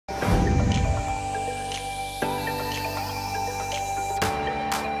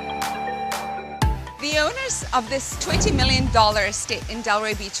owners of this $20 million estate in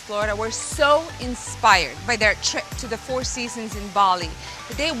Delray Beach, Florida were so inspired by their trip to the Four Seasons in Bali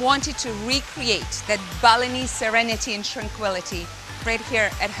that they wanted to recreate that Balinese serenity and tranquility right here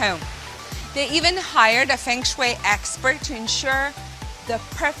at home. They even hired a feng shui expert to ensure the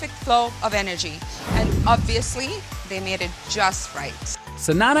perfect flow of energy. And obviously, they made it just right.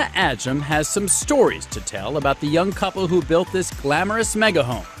 Sanana Ajam has some stories to tell about the young couple who built this glamorous mega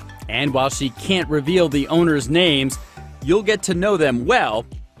home. And while she can't reveal the owners' names, you'll get to know them well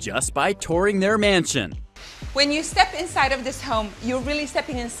just by touring their mansion. When you step inside of this home, you're really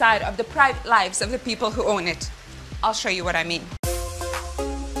stepping inside of the private lives of the people who own it. I'll show you what I mean.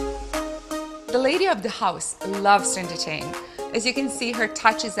 The lady of the house loves to entertain. As you can see, her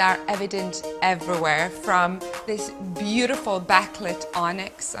touches are evident everywhere, from this beautiful backlit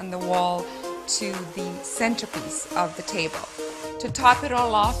onyx on the wall to the centerpiece of the table. To top it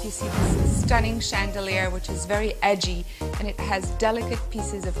all off, you see this stunning chandelier, which is very edgy, and it has delicate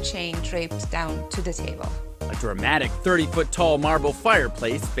pieces of chain draped down to the table. A dramatic 30-foot tall marble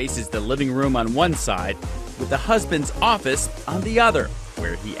fireplace faces the living room on one side, with the husband's office on the other,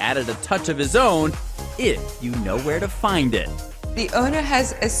 where he added a touch of his own, if you know where to find it. The owner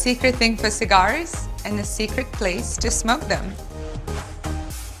has a secret thing for cigars and a secret place to smoke them.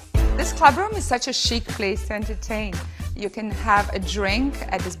 This clubroom is such a chic place to entertain. You can have a drink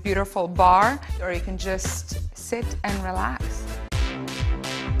at this beautiful bar, or you can just sit and relax.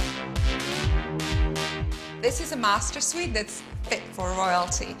 This is a master suite that's fit for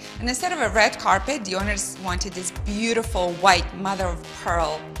royalty. And instead of a red carpet, the owners wanted this beautiful white mother of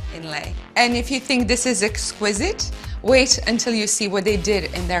pearl inlay. And if you think this is exquisite, wait until you see what they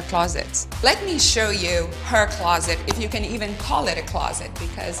did in their closets. Let me show you her closet, if you can even call it a closet,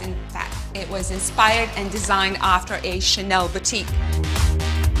 because in fact, it was inspired and designed after a Chanel boutique.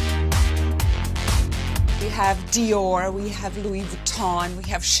 We have Dior, we have Louis Vuitton, we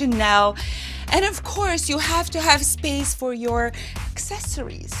have Chanel, and of course you have to have space for your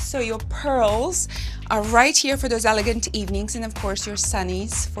accessories. So your pearls are right here for those elegant evenings, and of course your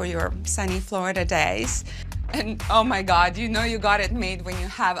sunnies for your sunny Florida days. And oh my God, you know you got it made when you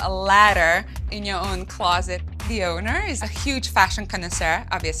have a ladder in your own closet. The owner is a huge fashion connoisseur,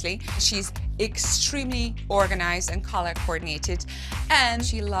 obviously. She's extremely organized and color coordinated, and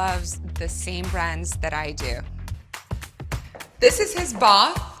she loves the same brands that I do. This is his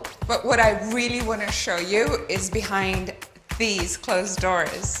bath, but what I really want to show you is behind these closed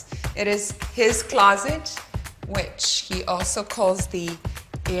doors. It is his closet, which he also calls the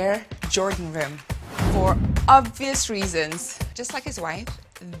Air Jordan room. For obvious reasons, just like his wife,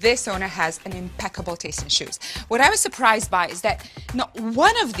 this owner has an impeccable taste in shoes. What I was surprised by is that not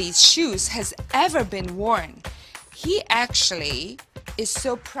one of these shoes has ever been worn. He actually is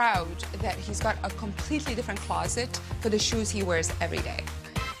so proud that he's got a completely different closet for the shoes he wears every day.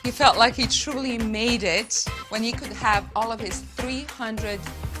 He felt like he truly made it when he could have all of his 300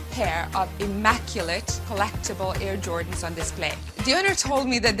 pair of immaculate collectible Air Jordans on display. The owner told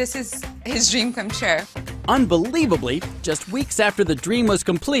me that this is his dream come true. Unbelievably, just weeks after the dream was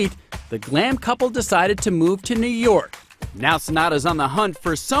complete, the glam couple decided to move to New York. Now Sanada's on the hunt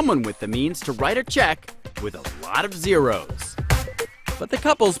for someone with the means to write a check with a lot of zeros. But the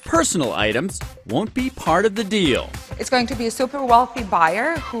couple's personal items won't be part of the deal. It's going to be a super wealthy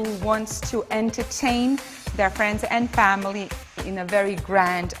buyer who wants to entertain their friends and family in a very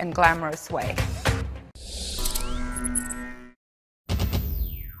grand and glamorous way.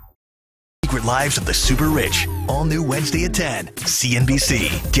 Secret Lives of the Super Rich, all new Wednesday at 10,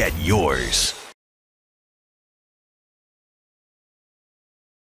 CNBC. Get yours.